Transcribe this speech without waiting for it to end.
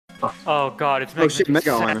Oh god, it's Oh shit,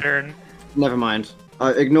 Mega Armor. Saturn. Never mind.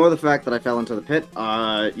 Ignore the fact that I fell into the pit.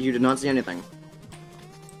 You did not see anything.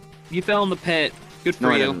 You fell in the pit. Good for No,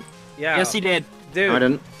 I you. didn't. Yeah. Yes, he did. Dude. No, I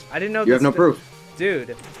didn't. I didn't know You have no proof.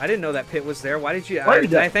 Dude, I didn't know that pit was there. Why did you? Why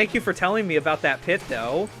did I thank you for telling me about that pit,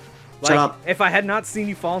 though. Like, Shut up. if I had not seen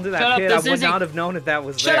you fall into that Shut up, pit, I this would isn't- not have known if that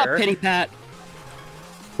was Shut there. up, Pity Pat.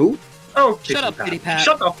 Who? Oh, Shut up, Pity Pat.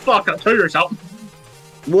 Shut the fuck up. Kill yourself.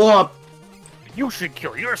 What? You should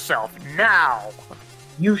kill yourself now.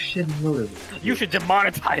 You should literally. You should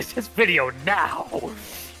demonetize this video now.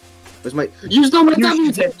 Where's my? You stole my You W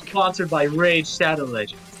should tank. get sponsored by Rage Shadow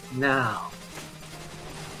Legends. Now.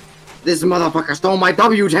 This motherfucker stole my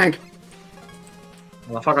W tank.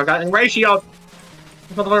 Motherfucker got in ratio.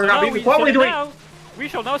 This motherfucker got beat we, before we do it. we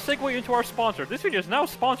shall now segue into our sponsor. This video is now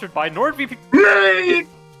sponsored by NordVPN. Raid!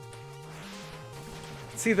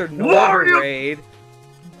 It's either Nord or Raid.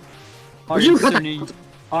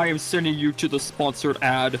 I am sending you to the sponsored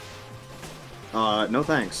ad. No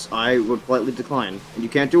thanks. I would politely decline. And you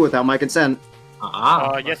can't do it without my consent.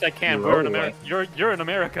 Yes, I can. You're We're in over America. You're in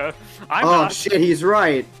America. I'm Oh not. shit, he's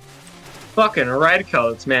right. Fucking red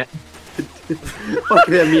coats, man. Fuck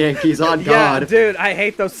them Yankees, on Yeah, God. dude, I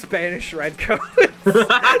hate those Spanish red coats.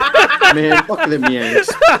 Man, fuck them Yankees.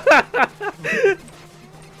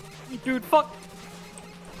 Dude, fuck.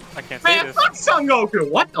 I can't say Man, this. fuck Son Goku.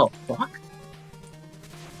 What the fuck?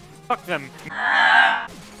 Fuck them.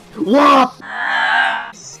 What?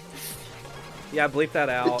 Yeah, bleep that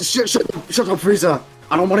out. Shut up, Frieza.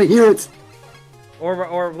 I don't want to hear it.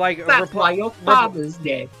 Or like, That's why your father's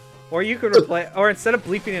dead. or you could replace, or instead of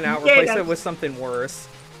bleeping it out, Yeah, replace that's- it with something worse.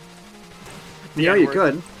 Yeah, you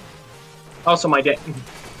could. Also, my dad.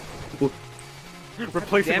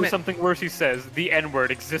 Replace it Damn with it. something worse, he says. The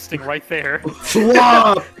N-word existing right there.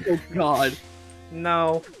 Whoa! Oh god.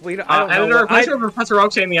 No, we don't. I don't know. Editor, What, replace it with Professor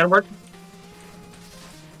Oak saying the N-word.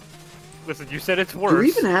 Listen, you said it's Do worse. we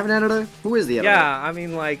even have an editor? Who is the editor? yeah, I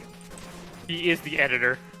mean, like, He is the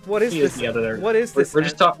editor. what is He this? is the editor. What is this?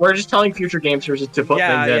 We're just telling future gamesters to put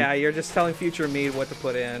yeah, things in. yeah, you're just telling future me what to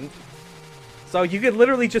put in. So you could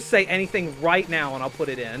literally just say anything right now, and I'll put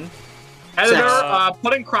it in. Editor, Sex.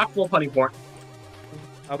 put in crockable punny porn.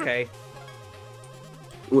 Okay.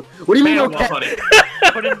 What do you mean? Man, No well, cat? funny.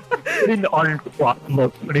 In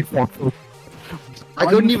I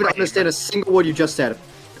couldn't even understand a single word you just said.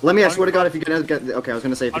 Let me. I swear to God, if you get okay, I was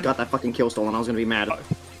gonna say if you got that fucking kill stolen, I was gonna be mad.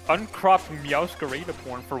 Uncropped Meowscarada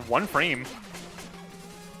porn for 1 frame.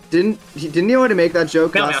 Didn't he already make that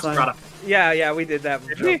joke Now, last time? Strata. Yeah, we did that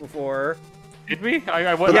we? joke before. Did we?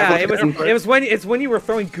 I wasn't. Yeah, fucking- it was when you were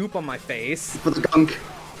throwing goop on my face. For the gunk.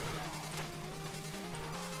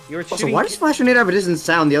 You were Also, shooting. why does Flash Grenade have a distant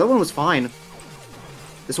sound? The other one was fine.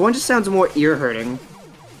 This one just sounds more ear hurting.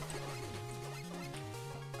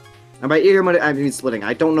 And by ear, I mean splitting.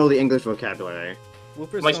 I don't know the English vocabulary.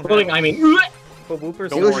 Whoopers By don't splitting, have- I mean. But whoopers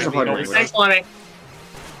Don't don't English is a have hard English. language. Thanks, Lenny.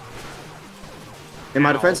 In my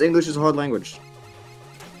Ow. defense, English is a hard language.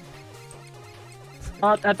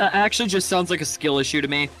 That actually just sounds like a skill issue to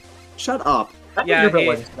me. Shut up. I think Yeah, you're a bit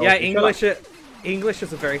like a skeleton. yeah. Shut English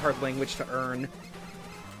is a very hard language to earn.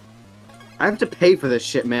 I have to pay for this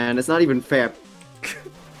shit, man. It's not even fair.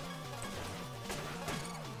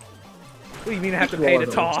 What do you mean I have up. to pay to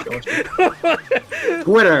Roll talk? over the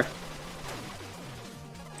Twitter.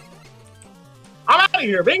 I'm out of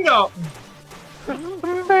here. Bingo.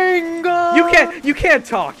 Bingo! You can't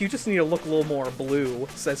talk. You just need to look a little more blue,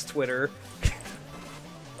 says Twitter.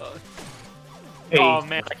 Hey. Oh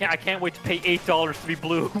man, I can't wait to pay $8 to be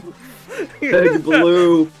blue. Big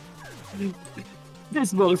blue.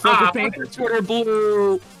 This motherfucker Ah, paid for Twitter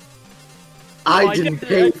blue. I I didn't get-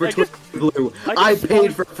 pay I for just- Twitter blue. I I just paid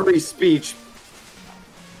wanted- for free speech.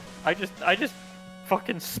 I just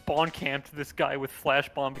fucking spawn camped this guy with flash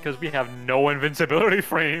bomb because we have no invincibility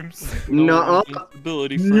frames. No.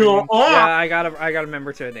 Ability No. Yeah, I gotta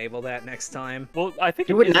remember to enable that next time. Well, I think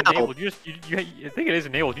Do it it is now. enabled. I think it is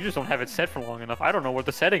enabled. You just don't have it set for long enough. I don't know what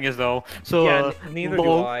the setting is though. So Yeah, neither do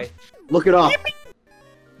low- I. Look it up.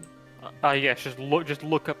 Yeah, just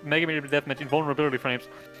look up Megaman Deathmatch invulnerability frames.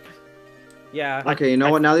 Yeah. Okay, you know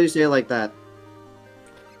what? Now that you say it like that,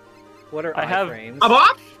 What are I have- iframes? A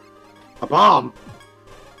bomb? a bomb.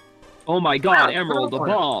 Oh my god, Yeah, Emerald, the come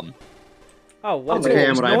on. bomb. Oh, what's Okay,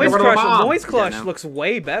 I'm gonna- Noise Get rid of Crush? the bomb. Noise Crush Yeah, no. looks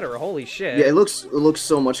way better. Holy shit. Yeah, it looks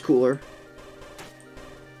so much cooler.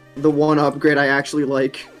 The one upgrade I actually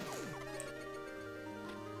like.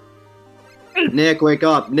 Nick, wake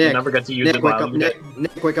up! You Nick, never get to use Nick, it wake while up! you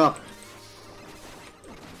Nick, wake up!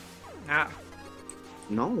 Ah,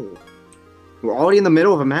 No. We're already in the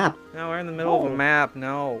middle of a map. No, we're in the middle of a map.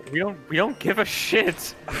 No. We don't give a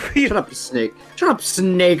shit. Shut up, Snake. Shut up,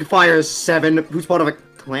 Snake. Fire 7. Who's part of a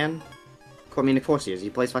clan? I mean, of course he is. He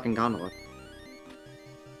plays fucking Gondola.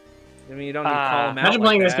 I mean, you don't need to call him out. Imagine like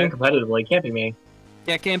playing this that. game competitively. It can't be me.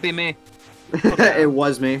 Yeah, it can't be me. It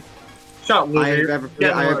was me. Shut up, I have loser. ever,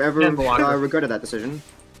 Get in I have the- ever get in the locker. regretted that decision.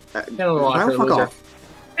 Get in the locker, Fuck loser. off.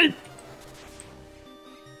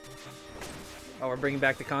 Oh, we're bringing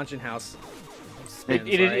back the Conjun House.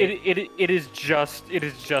 It is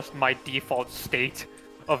just my default state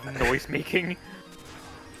of noise making.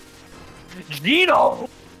 Gino.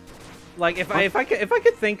 Like if I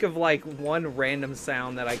could think of like one random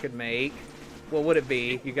sound that I could make, what would it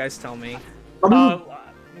be? You guys tell me. No,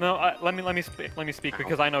 let me speak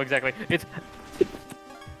because I know exactly. It's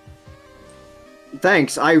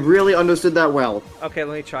Thanks, I really understood that well. Okay,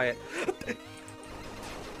 let me try it.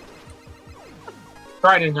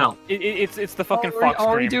 Try it in hell. it's the fucking fox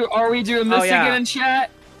Are we doing this yeah. again in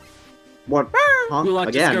chat? What? Huh? Gulak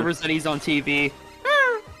Again? discovers that he's on TV. He's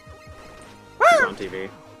on TV.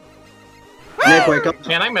 Nick, wake up.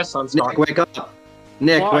 Man, I missed Sunstar. Nick, wake up.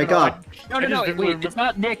 Nick, Well, wake no, up. No, wait, it's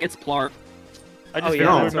not Nick, it's Plark. I just Oh, yeah,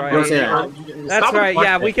 barely that's remember right. Don't say that. That's Stop with right. the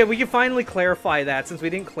Yeah, fuck we can finally clarify that since we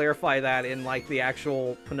didn't clarify that in like the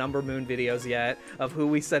actual Penumbra Moon videos yet of who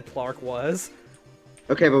we said Plark was.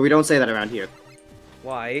 Okay, but we don't say that around here.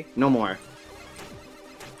 Why? No more.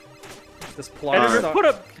 This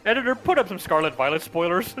Plark. Editor, put up some Scarlet Violet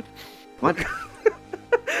spoilers. What?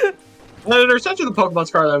 Editor, send you the Pokemon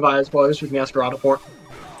Scarlet and Violet spoilers you can ask Gerardo for.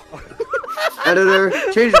 Editor,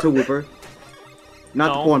 change it to Whooper. Not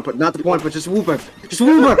No. the point, but just Whooper. Just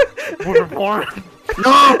Whooper! Whooper.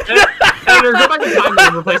 No! Editor, go back in time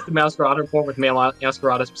and replace the Masquerada form with male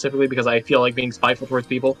Masquerada specifically because I feel like being spiteful towards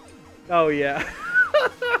people. Oh yeah.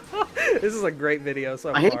 This is a great video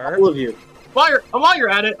so I hate far. all of you. While you're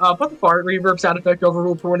at it, put the fart reverb sound effect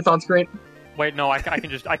over for when it's on screen. Wait, no, I can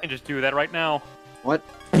just do that right now. What?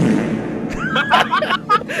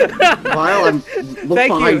 While I'm look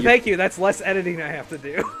behind you. Thank you. That's less editing I have to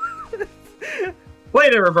do. Play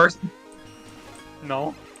it in reverse.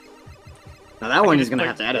 No. Now that one can he's gonna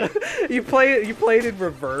just have to edit. You play it in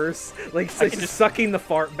reverse, like I it's can just sucking the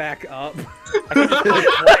fart back up.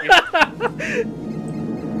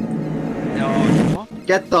 No.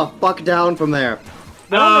 Get the fuck down from there.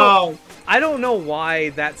 No! I don't know why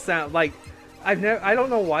that sound like I don't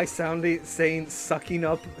know why saying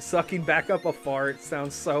sucking back up a fart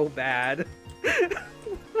sounds so bad.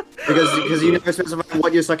 Because you never specify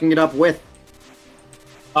what you're sucking it up with.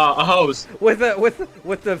 A hose. With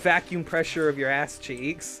the vacuum pressure of your ass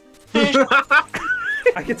cheeks.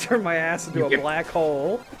 I can turn my ass into a black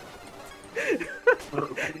hole.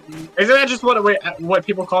 Isn't that just what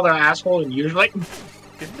people call their asshole and usually?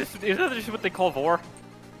 Isn't that just what they call vor?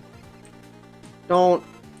 Don't.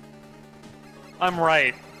 I'm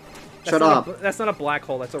right. Shut up. That's not a black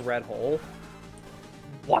hole, that's a red hole.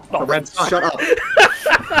 What the? Red sun. Shut up.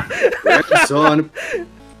 Red son.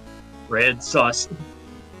 Red sus.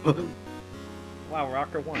 Wow,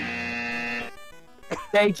 Rocker won.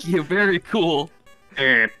 Thank you, very cool.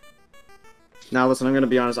 Now listen, I'm gonna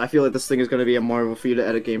be honest. I feel like this thing is gonna be a marvel for you to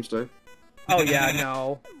edit GameStar. Oh yeah,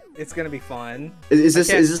 no. It's gonna be fun. Is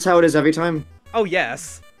this how it is every time? Oh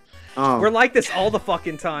yes. Oh. We're like this all the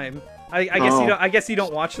fucking time. I guess Oh. I guess you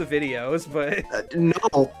don't watch the videos, but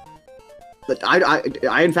No. But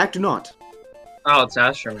I in fact do not. Oh, it's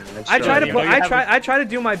Astro Man. I try to you know put, you haven't- I try to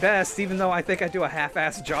do my best, even though I think I do a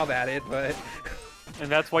half-assed job at it. But And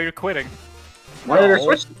that's why you're quitting. Editor,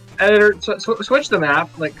 No. switch the map.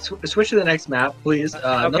 Like, switch to the next map, please.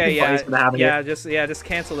 okay, Nothing yeah, funny's gonna happen here. just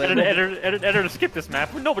cancel it. Editor, skip this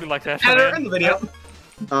map. Nobody likes Astro Editor, Man. in the video.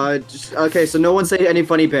 Okay, so no one say any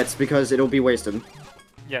funny bits because it'll be wasted.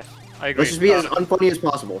 Yes, I agree. Let's just be as unfunny as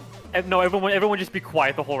possible. No, everyone just be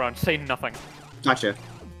quiet the whole round. Say nothing. Gotcha.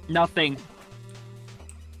 Nothing.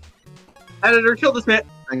 Editor, kill this man.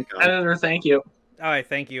 Thank God. Editor, thank you. All right,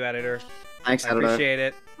 thank you, editor. Thanks, I editor. appreciate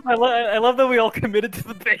it. I love that we all committed to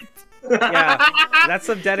the bait. Yeah, that's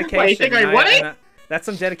some dedication. Wait, you think I won it? That's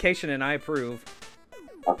some dedication, and I approve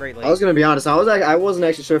greatly. I was gonna be honest. I wasn't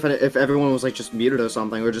actually sure if everyone was like just muted or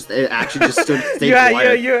something, or just it actually just stayed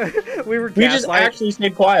quiet. We were We just gaslight. actually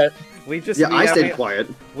stayed quiet. We just Yeah, I stayed we- quiet.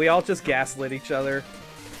 We all just gaslit each other.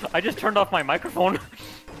 I just turned off my microphone.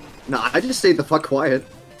 No, I just stayed the fuck quiet.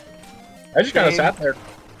 I just kind of Same. sat there.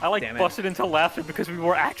 I like Damn it. busted into laughter because we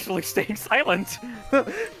were actually staying silent.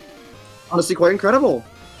 Honestly, quite incredible.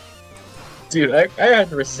 Dude, I had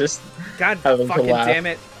to resist. God Having to fucking laugh. damn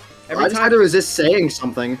it! I just had to resist saying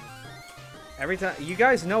something. Every time, you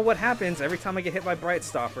guys know what happens every time I get hit by Bright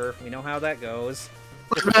Stopper. We know how that goes.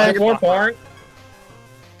 More porn.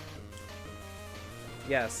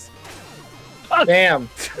 Yes. Damn,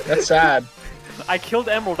 that's sad. I killed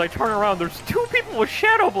Emerald, I turn around, there's 2 people with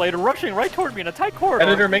Shadow Blade rushing right toward me in a tight corridor.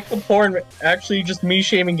 Editor, make the porn actually just me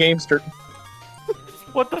shaming Gamester.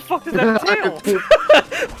 What the fuck does that entail?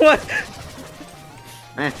 What?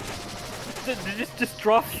 Eh. Just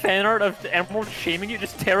draw fan art of Emerald shaming you,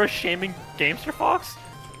 just Terra shaming Gamester Fox?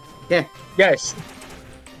 Yeah. Yes.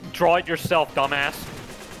 Draw it yourself, dumbass.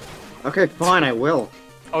 Okay, fine, I will.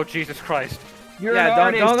 Oh, Jesus Christ. You're Yeah, an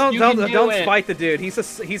artist. don't spite the dude. He's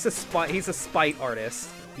a spite artist.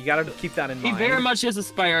 You gotta keep that in He mind. very much is a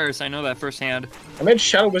spy artist. I know that firsthand. I made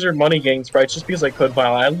Shadow Wizard money gain sprites just because I could,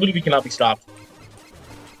 Vile. I literally cannot be stopped.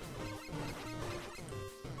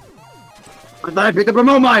 I thought I picked up a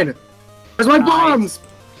remote mine! Where's my Nice. bombs?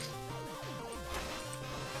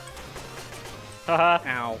 Haha.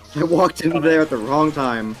 Ow. I walked in there at the wrong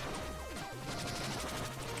time.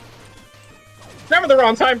 Never the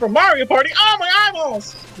wrong time for Mario Party. Oh, my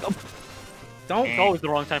eyeballs! Don't. It's always the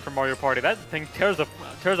wrong time for Mario Party. That thing tears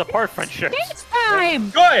apart friendships. Chance time!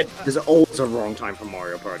 Good. There's always a wrong time for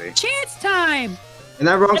Mario Party. Chance time! And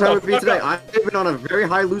that wrong time would be fuck today. up. I've been on a very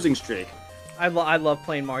high losing streak. I love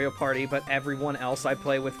playing Mario Party, but everyone else I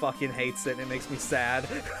play with fucking hates it, and it makes me sad.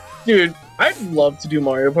 Dude, I'd love to do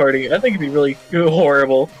Mario Party. I think it'd be really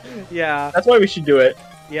horrible. Yeah, That's why we should do it.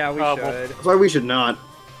 yeah, we Well, should. That's why we should not.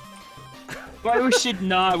 Why we should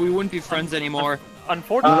not? We wouldn't be friends anymore.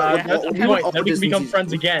 Unfortunately, I well, had to we Then might- we can become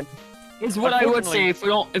friends again. Is what I would say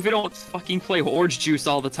Unfortunately- if we don't fucking play Orange Juice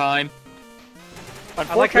all the time. I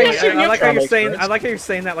like how unfortunately, I like how you're makes saying. sense. I like how you're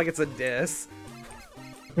saying that like it's a diss.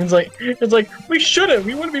 It's like we shouldn't.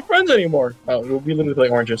 We wouldn't be friends anymore. Oh, we literally play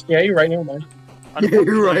oranges. Yeah, you're right. Never mind.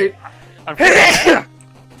 You're right. Unfortunately,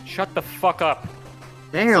 shut the fuck up.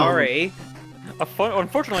 Damn. Sorry.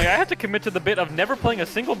 Unfortunately, I had to commit to the bit of never playing a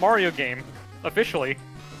single Mario game officially.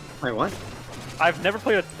 Wait, what? I've never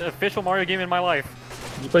played an official Mario game in my life.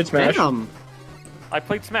 You played Smash. Damn. I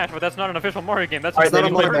played Smash, but that's not an official Mario game. That's Alright, It's not then a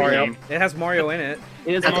you played Mario Mario. game. It has Mario in it.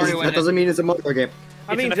 It is That Mario doesn't, in that it. doesn't mean it's a Mario game.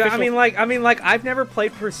 I It's mean, an official- I mean, like, I've never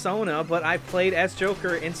played Persona, but I've played as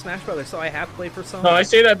Joker in Smash Brothers, so I have played Persona. No, I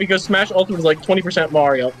say that because Smash Ultimate is like 20%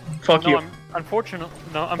 Mario. Fuck No, you. unfortunately,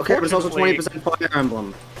 Okay, but it's also 20% Fire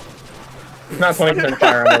Emblem. Not 20%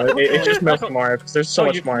 Fire Emblem. It's just Milk Mario because there's so Oh,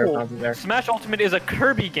 much you Mario fool. content there. Smash Ultimate is a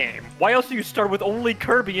Kirby game. Why else do you start with only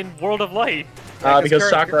Kirby in World of Light? Because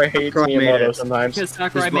Sakurai hates Sakurai made Miyamoto it. sometimes. Because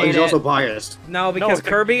Sakurai He's, made he's it. also biased. No, because it's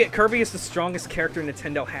a- Kirby is the strongest character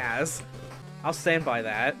Nintendo has. I'll stand by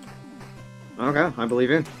that. Okay, I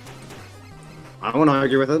believe you. I won't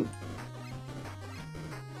argue with it.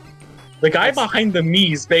 The guy behind the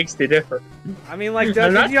Mii's begs to differ. I mean, like,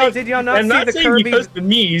 I'm not did y'all not I'm see not the saying Kirby? because the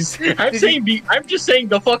Mii's. I'm just saying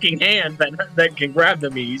the fucking hand that can grab the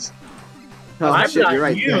Mii's. Oh, I'm shit, not you're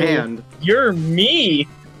right. you. The hand. You're me.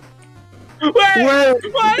 Wait,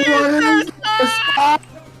 Wait, what is this?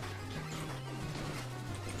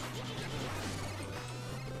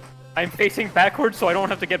 I'm facing backwards so I don't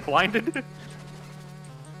have to get blinded.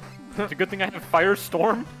 It's a good thing I have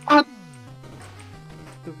Firestorm.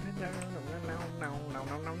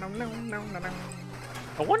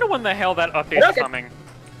 I wonder when the hell that update is Okay. coming.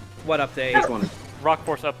 What update? Which one? Rock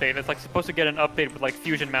Force update. It's like supposed to get an update with like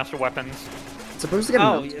Fusion Master Weapons. It's supposed to get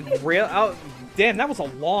Oh, an real? Oh, damn, that was a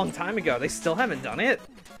long time ago. They still haven't done it.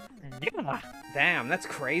 Yeah. Damn, that's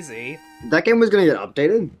crazy. That game was gonna get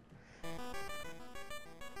updated.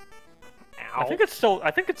 I think it's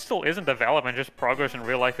still is in development. Just progress in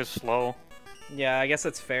real life is slow. Yeah, I guess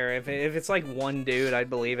that's fair. If it's like one dude, I'd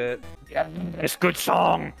believe it. Yeah, it's good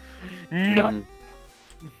song. No. Mm.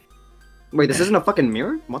 Wait, this isn't a fucking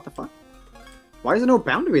mirror? What the fuck? Why is there no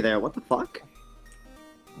boundary there? What the fuck?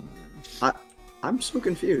 I'm so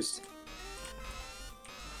confused.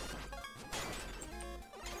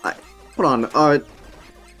 Hold on.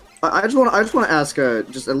 I just want to ask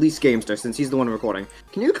just at least Gamester, since he's the one recording.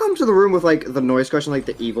 Can you come to the room with like the noise question, like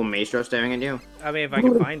the evil maestro staring at you? I mean, if I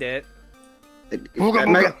can find it.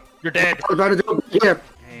 Mega, You're dead. I'm trying to do it here.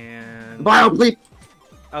 And Bio, please.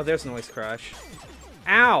 oh, there's Noise Crush.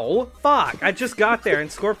 Ow! Fuck! I just got there and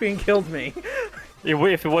Scorpion killed me.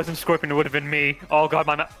 If it wasn't Scorpion, it would have been me. Oh god,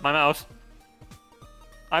 my mouse.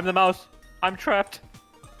 I'm the mouse. I'm trapped.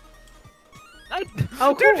 Oh, Dude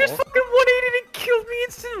cool. just fucking 180'd and killed me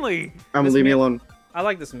instantly. This Leave me mi- alone. I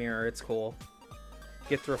like this mirror. It's cool.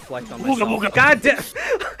 Get to reflect on Wooga myself. wooga. God damn!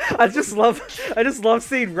 I just love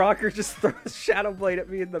seeing Rocker just throw a Shadow Blade at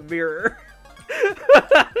me in the mirror.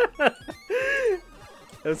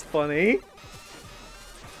 It was funny.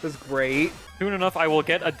 was great. Soon enough, I will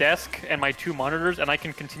get a desk and my 2 monitors, and I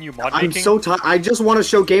can continue mod I'm making. so tired. I just want to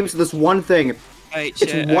show games to this one thing. Alright,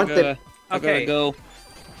 It's shit, one thing. I gotta Okay. go.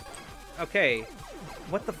 Okay.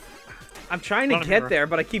 What the? I'm trying to None of get you are- there,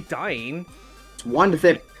 but I keep dying. It's one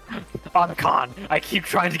thing. On the con, I keep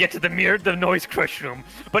trying to get to the noise crush room,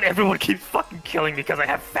 but everyone keeps fucking killing me because I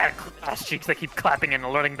have fat ass cheeks that keep clapping and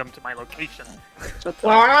alerting them to my location.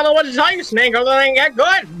 Well, I don't know what to tell you, Snake, other than get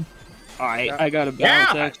good. Alright, I gotta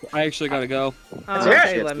bounce. Yeah. I actually gotta go. That's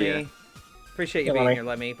Okay, it. Lemmy. Yeah. Appreciate you Yeah, being Lemmy. here,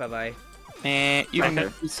 Lemmy. Bye bye. Man, you can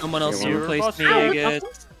Okay. maybe someone else Yeah, to well, replace me, Ow, I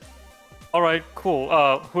guess. Alright,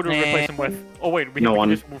 cool. Who do we replace him with? Oh wait, we No can one.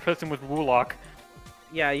 just replace him with Woolock.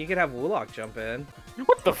 Yeah, you could have Woolock jump in.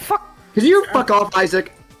 What the fuck? Could you fuck off,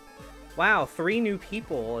 Isaac? Wow, 3 new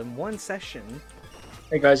people in 1 session.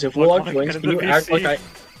 Hey guys, if Look, Warlock like, joins, in can the you act VC. like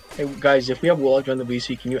I... Hey guys, if we have Warlock join the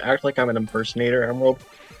VC, can you act like I'm an impersonator, Emerald?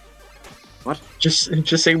 What? Just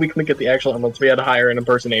say we can get the actual Emeralds. We had to hire an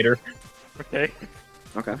impersonator. Okay.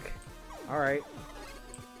 Okay. Alright.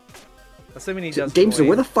 Assuming he does. Gamester, join.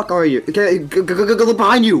 where the fuck are you? Okay, go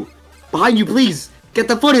behind you! Behind you, please! Get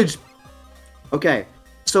the footage! Okay,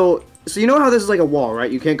 so you know how this is like a wall, right?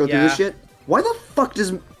 You can't go through this Yeah. shit? Why the fuck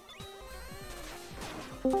does...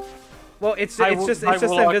 Well, it's I just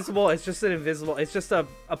will- invisible. It's just an invisible. It's just a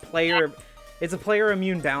player. It's a player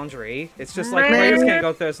immune boundary. It's just like players can't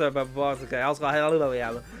go through. So, okay. I was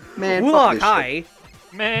going. Man, fuck Woolock, this hi.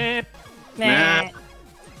 Man. Nah.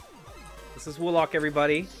 This is Woolock,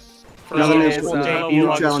 everybody. Another He new is,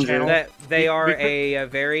 new challenger. that they are a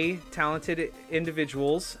very talented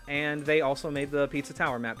individuals, and they also made the Pizza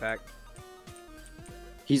Tower map pack.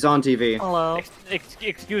 He's on TV. Hello.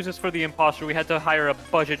 Excuse us for the imposter. We had to hire a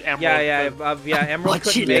budget emerald. Yeah. Emerald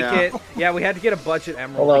couldn't Budget. make Yeah. it. Yeah, we had to get a budget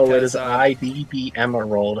Emerald. Hello, it because, is IDB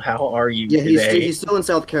Emerald. How are you Yeah, today? he's still in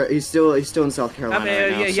South Carolina. He's still in South Carolina mean,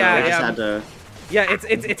 right now. yeah, so I just yeah. had to... Yeah,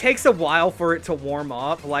 it takes a while for it to warm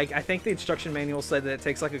up. Like, I think the instruction manual said that it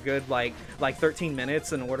takes like a good like 13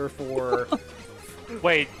 minutes in order for.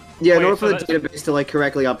 Wait. Yeah, in wait, order for so the database to like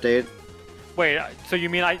correctly update. Wait, so you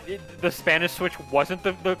mean the Spanish switch wasn't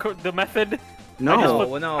the method?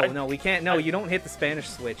 No. No, we can't. No, you don't hit the Spanish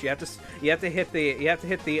switch. You have to hit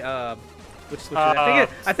the which switch?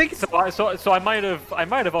 I think it's. So I might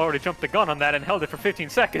have already jumped the gun on that and held it for 15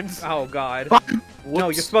 seconds. Oh God. Fuck. No,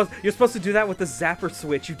 you're supposed to do that with the zapper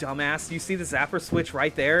switch, you dumbass. You see the zapper switch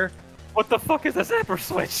right there? What the fuck is a zapper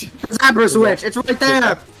switch? Zapper switch! It's right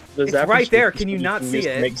there! The It's Zapper right there, switch can you is not used see to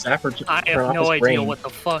it? Make Zapper I turn have off no his idea brain. what the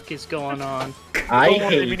fuck is going on. I Don't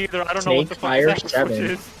worry, me hate neither. I don't know what the Snake fuck Fire a zapper switch 7.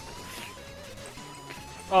 is.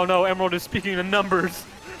 Oh no, Emerald is speaking in numbers.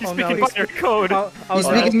 He's Oh, no, speaking he's- binary code. He's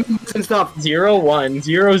making moves and stuff.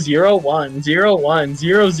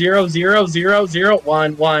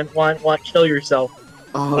 0-1-0-0-1-0-0-0-0-0-1-1-1-1. Kill yourself.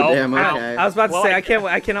 Oh, Oh, damn, wow. okay. I was about to Well, say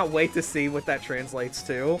I I cannot wait to see what that translates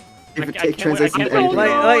to. If it I can't translates wait- I into can't- anything.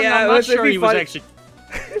 Like, yeah, I'm it not was- it'd sure be he was funny- actually.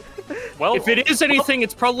 Well, If it is anything,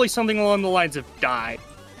 it's probably something along the lines of die.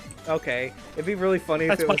 Okay, it'd be really funny if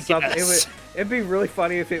That's it my was something. guess. It'd be really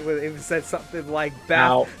funny if it said something like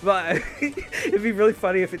Ow. bath. But it'd be really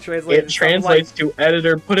funny if it translated. It to something translates to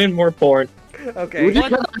editor, put in more porn. Like, okay, Would you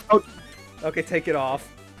cut that out? okay, take it off.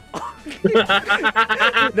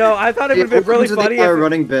 No, I thought it would have been really Welcome to funny the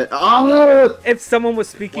running bit. Oh! if someone was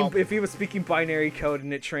speaking, if he was speaking binary code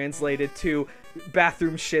and it translated to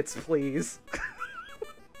bathroom shits, please.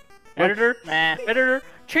 editor, editor,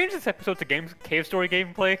 change this episode to cave story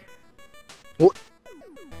gameplay.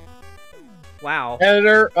 Wow.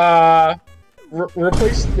 Editor,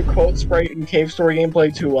 replace the quote sprite in Cave Story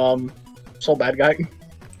gameplay to, Soul Bad Guy.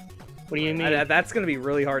 What do you mean? That's gonna be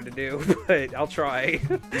really hard to do, but I'll try.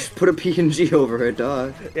 Just put a PNG over it,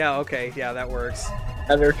 dog. Yeah, okay, yeah, that works.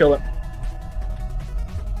 Editor, kill it.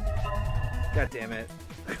 God damn it.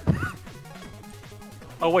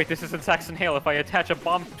 Oh wait, this isn't Saxton Hale. If I attach a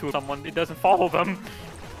bomb to someone, it doesn't follow them.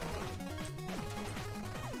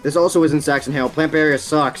 This also isn't Saxton Hale. Plant Barrier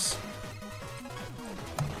sucks.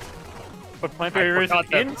 But Plant Barrier forgot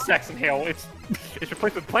isn't in Saxton Hale. It's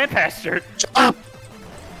replaced with Plant Pasture.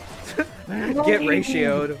 Get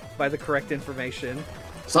ratioed by the correct information.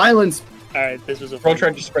 Silence! Alright, this was a Bro fun.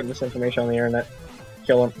 tried to spread misinformation on the internet.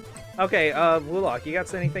 Kill him. Okay, Woolock, you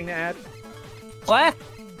got anything to add? What?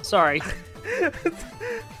 Sorry.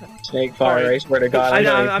 Snake Fire, Alright. I swear to God.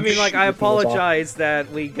 I mean, like, I shoot this off. apologize that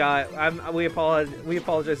we got. We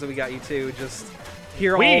apologize that we got you too. Just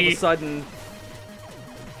here all of a We? sudden.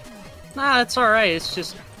 Nah, it's alright. It's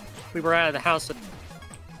just we were out of the house.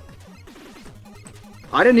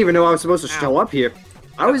 I didn't even know I was supposed to show up here.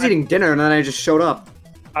 I was eating dinner and then I just showed up.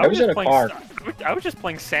 I was in a playing car. I was just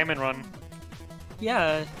playing Salmon Run.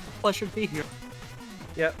 Yeah, pleasure to be here.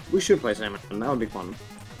 Yep. We should play Salmon. That would be fun.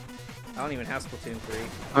 I don't even have Splatoon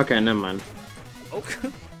 3. Okay, never mind. Oh.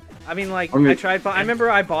 I mean, like, I mean- I remember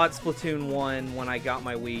I bought Splatoon 1 when I got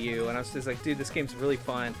my Wii U, and I was just like, dude, this game's really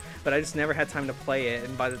fun, but I just never had time to play it,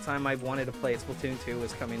 and by the time I wanted to play it, Splatoon 2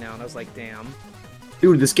 was coming out, and I was like, damn.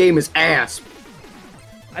 Dude, this game is ass.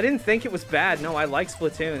 I didn't think it was bad. No, I like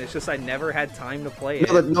Splatoon. It's just I never had time to play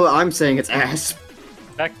it. No, I'm saying it's ass.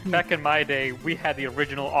 Back in my day, we had the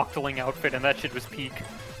original Octoling outfit, and that shit was peak.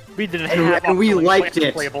 We didn't And- have and we Octolings liked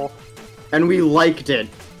it. playable. And we liked it.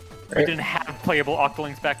 We didn't have playable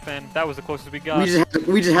Octolings back then. That was the closest we got.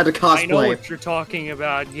 We just had to cosplay. I know what you're talking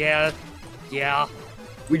about. Yeah.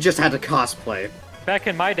 We just had to cosplay. Back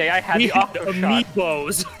in my day, I had We the had Octo Shot.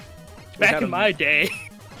 amiibos. Back in my day,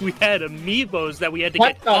 we had amiibos that we had to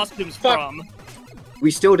What get the costumes fuck? from.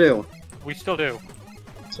 We still do. We still do.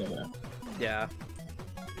 So, Yeah.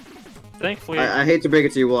 Thankfully, I hate to break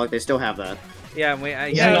it to you, Warlock, they still have that. Yeah, Yeah,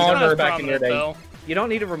 it's no, not as back in your prominent, day. though. you don't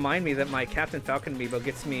need to remind me that my Captain Falcon amiibo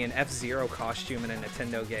gets me an F-Zero costume in a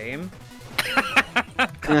Nintendo game.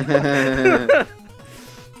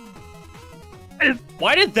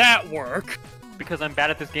 Why did that work? because I'm bad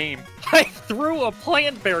at this game. I threw a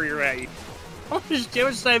plant barrier at you. How much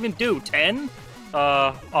damage did I even do? 10?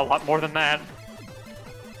 A lot more than that.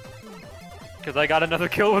 Because I got another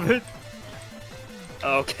kill with it.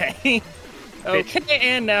 Okay. Okay,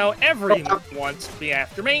 and now everyone wants to be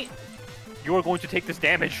after me. You are going to take this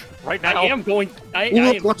damage right now. I am going.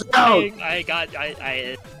 Look, watch out!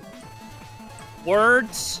 I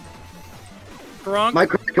words. Drunk. My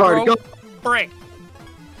credit card, go! Break.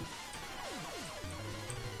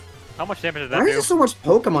 How much damage did Why that is do? there so much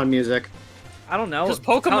Pokemon music? I don't know. Because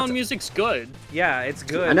Pokemon music's good. Yeah, it's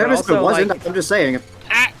good. I never but said it also, wasn't, like, I'm just saying.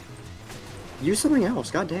 Ah, Use something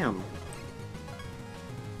else, goddamn.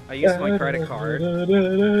 I used my credit card.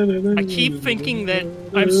 I keep thinking that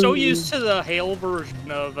I'm so used to the Hale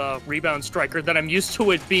version of Rebound Striker that I'm used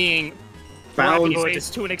to it being Bound.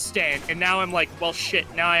 based to an extent, and now I'm like, well, shit.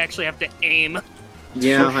 Now I actually have to aim.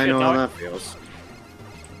 Yeah, Oh, I shit, know how dog. that feels.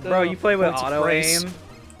 Bro, you play with Points of auto grace. aim?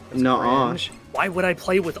 Nuh-uh. Why would I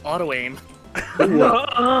play with auto aim?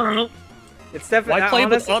 It's definitely. Why play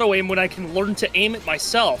with auto aim when I can learn to aim it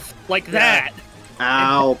myself like that?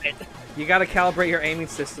 Ow. You gotta calibrate your aiming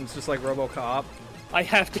systems just like RoboCop. I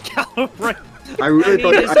have to calibrate. I really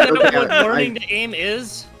thought Isn't that okay, what learning to aim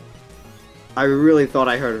is? I really thought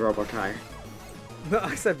I heard Robokai. No,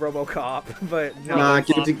 I said RoboCop, but no. Nah,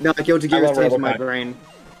 Guilty Gear love stays in my Robokai. brain.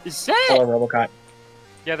 Is Hello, that? Robocop.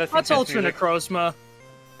 Yeah, that's That's intense Ultra music. Necrozma.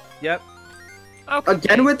 Yep. Okay.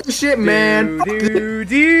 Again with the shit, man! Fuck this.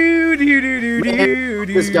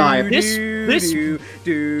 This guy.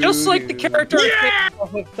 Just like the character I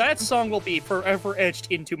think of, that song will be forever etched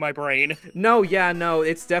into my brain. No, yeah, no,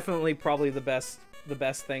 it's definitely probably the best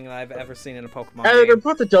thing that I've ever seen in a Pokemon Editor, game.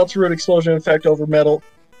 put the Delta Root explosion effect over metal.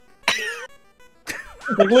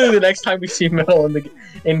 Like literally, the next time we see metal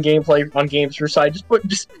in gameplay on Games Your Side,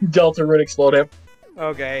 just Delta Root explode him.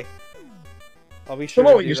 Okay. I'll be sure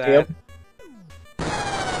Come on, to do you that.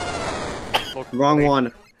 scam. Wrong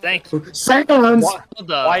one. Thank you. Seconds!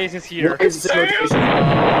 Why is this here? Why is this in rotation?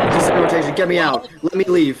 This is in rotation. Get me out. Let me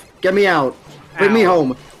leave. Get me out. Bring me Ow.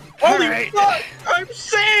 home. Holy fuck! I'm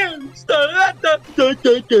Sam! I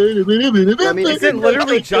mean, Is it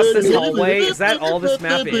literally just this hallway? Is that all this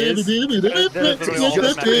map is?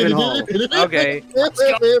 Okay.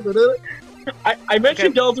 I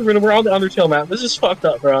mentioned Delta Root and we're on the Undertale map. This is fucked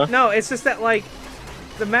up, bro. No, it's just that like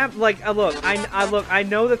the map. Like, I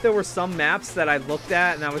know that there were some maps that I looked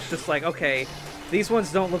at and I was just like, okay, these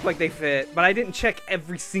ones don't look like they fit, but I didn't check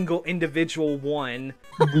every single individual one.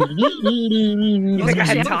 You think I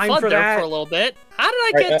had time for that? For a little bit. How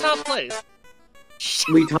did I get top place?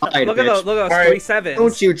 We tied, Look at bitch. those, look at those Alright. 37s.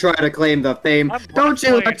 Don't you try to claim the fame. I'm Don't you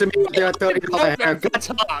playing. lecture me with your $30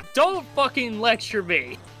 haircut. Don't fucking lecture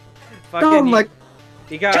me. Fucking, Don't like.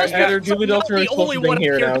 you got. Just You got Editor, because do the I'm not Delta Root the only explosion one thing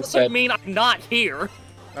here here now doesn't instead. mean I'm not here.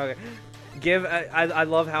 okay. Give. I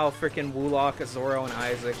love how freaking Wulok, Zoro, and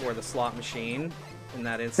Isaac were the slot machine in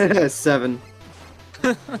that instance. 7.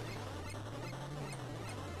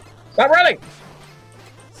 Stop running!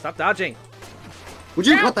 Stop dodging. Would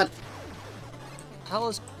you cut that? How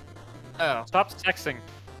is? Oh, Stop sexing.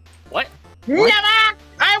 what? Never!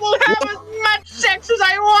 I will have as much sex as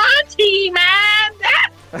I want, He-Man!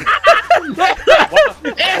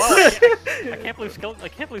 I can't believe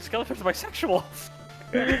Skeletor's bisexual.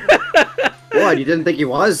 What, you didn't think he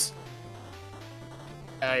was?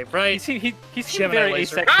 Right. He seemed Gemini very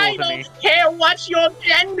laser. asexual I to me. don't care what your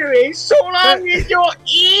gender is, so long as you're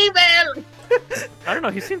evil! I don't know.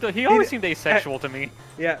 He always seemed asexual to me.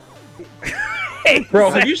 Yeah.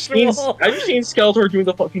 Bro, have you seen Skeletor doing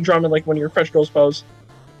the fucking drum in like one of your French girls pose?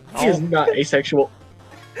 He is not asexual.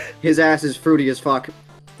 His ass is fruity as fuck.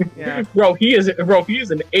 Yeah. Bro, he is an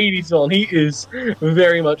 80s villain. He is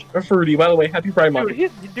very much a fruity. By the way, happy Pride Month. He's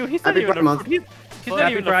not Happy even Pride a Month. fruit. He's not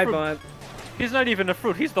Happy even a Pride fruit. Month. He's not even a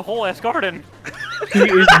fruit. He's the whole ass garden. He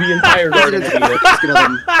is the entire garden.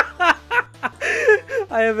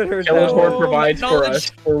 I haven't heard Skeletor that. provides for us,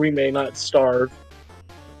 for we may not starve.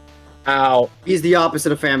 Ow. He's the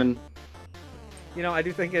opposite of famine. You know, I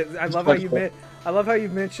do think it. I It's love how possible. you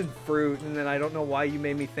mentioned fruit, and then I don't know why you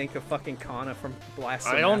made me think of fucking Kana from Blast.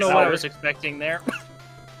 I don't know what I was expecting there.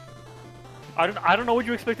 I don't know what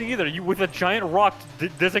you're expecting either. You with a giant rock to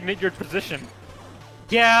designate your position.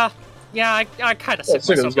 Yeah, I kind of set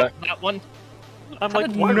look at myself this up on that one. I'm How like,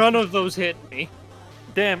 did why- none of those hit me?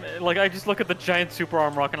 damn. Like I just look at the giant super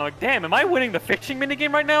arm rock and I'm like, damn. Am I winning the fishing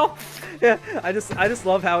minigame right now? Yeah, I just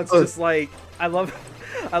love how it's just like I love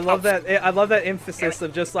that emphasis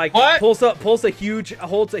of just like What? holds a huge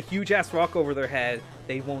ass rock over their head.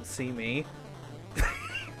 They won't see me.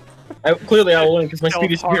 Clearly, I will win because my Stealth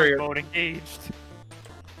speed is hard superior. mode engaged.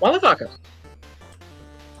 Motherfucker.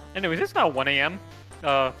 Anyways, it's now 1 a.m.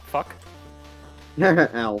 Fuck.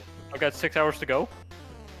 L. I've got 6 hours to go.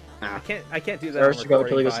 I can't do that. There's on to go recording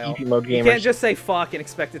until he goes file. EP mode You gamers. can't just say fuck and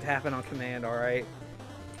expect it to happen on command. All right.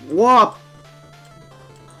 Whoop!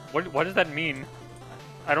 What does that mean?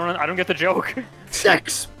 I don't get the joke.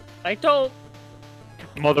 Sex. I don't.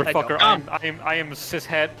 Motherfucker, I I am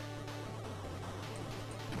cishet.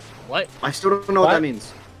 What? I still don't know what What? that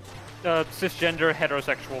means. Cisgender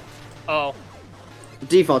heterosexual. Oh.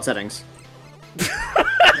 Default settings.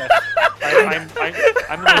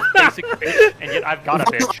 I'm the most basic bitch, and yet I've got a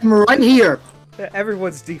bitch. I'm right here.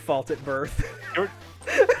 Everyone's default at birth.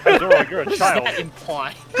 Zoro, you're a What does child. that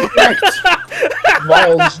imply?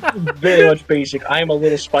 Vile's very much basic. I am a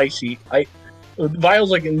little spicy. Vile's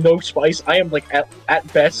like no spice. I am like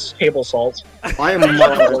at best table salt. I am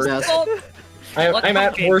much best. I'm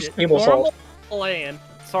at worst table salt. Land.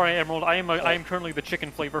 Sorry, Emerald. I am currently the chicken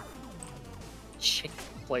flavor. Chicken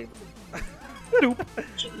flavor.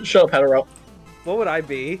 Shut up, hetero. What would I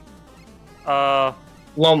be?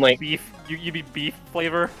 Lonely. Beef. You be beef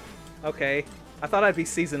flavor. Okay. I thought I'd be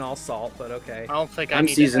seasoned all salt, but okay. I don't think I I'm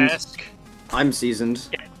need seasoned. to ask. I'm seasoned.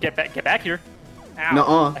 Get back here. Ow.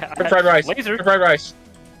 Nuh-uh. Shrimp fried rice. Laser. Shrimp fried rice.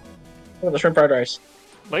 Look at the shrimp fried rice.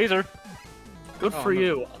 Laser. Good Oh, for no.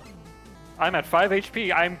 you. I'm at 5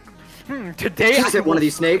 HP. I'm. Today Please I hit one of will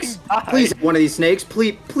these snakes. fucking die. Please hit one of these snakes.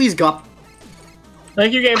 Please, Gup.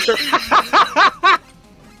 Thank you, Gamester.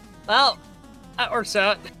 Well, that works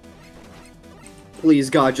out. Please,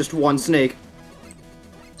 God, just one snake.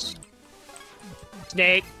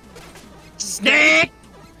 Snake. Snake!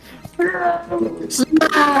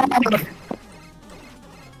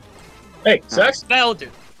 Hey, Sex. That'll do.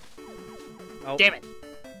 Oh. Damn it.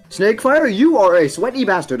 Snakefire, you are a sweaty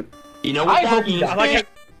bastard. You know what that means?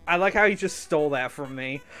 I like how you just stole that from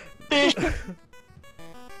me.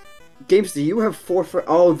 Gamester, you have 4 for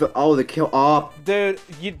the kill. Oh, Dude,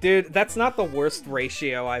 that's not the worst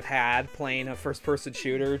ratio I've had playing a first-person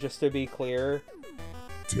shooter. Just to be clear.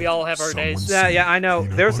 We all have our days. Yeah, I know.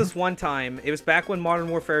 There was this one time. It was back when Modern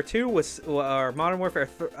Warfare 2 was, or Modern Warfare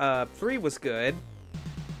 3 was good.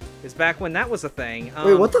 It was back when that was a thing.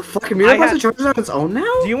 wait, what the fuck? Mirror has charges on its own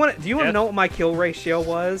now? Do you want to Yes. know what my kill ratio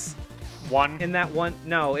was 1. in that one?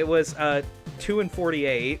 No, it was 2 and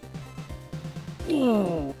 48.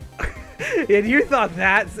 Ooh. And you thought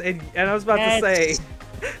that, and I was about to say,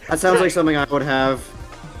 That sounds like something I would have.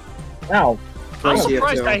 Ow. I'm Thank you,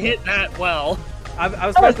 surprised too. I hit that well. I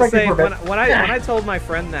was about to say respect you when I told my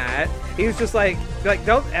friend that, he was just like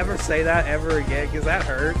don't ever say that ever again because that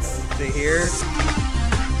hurts to hear.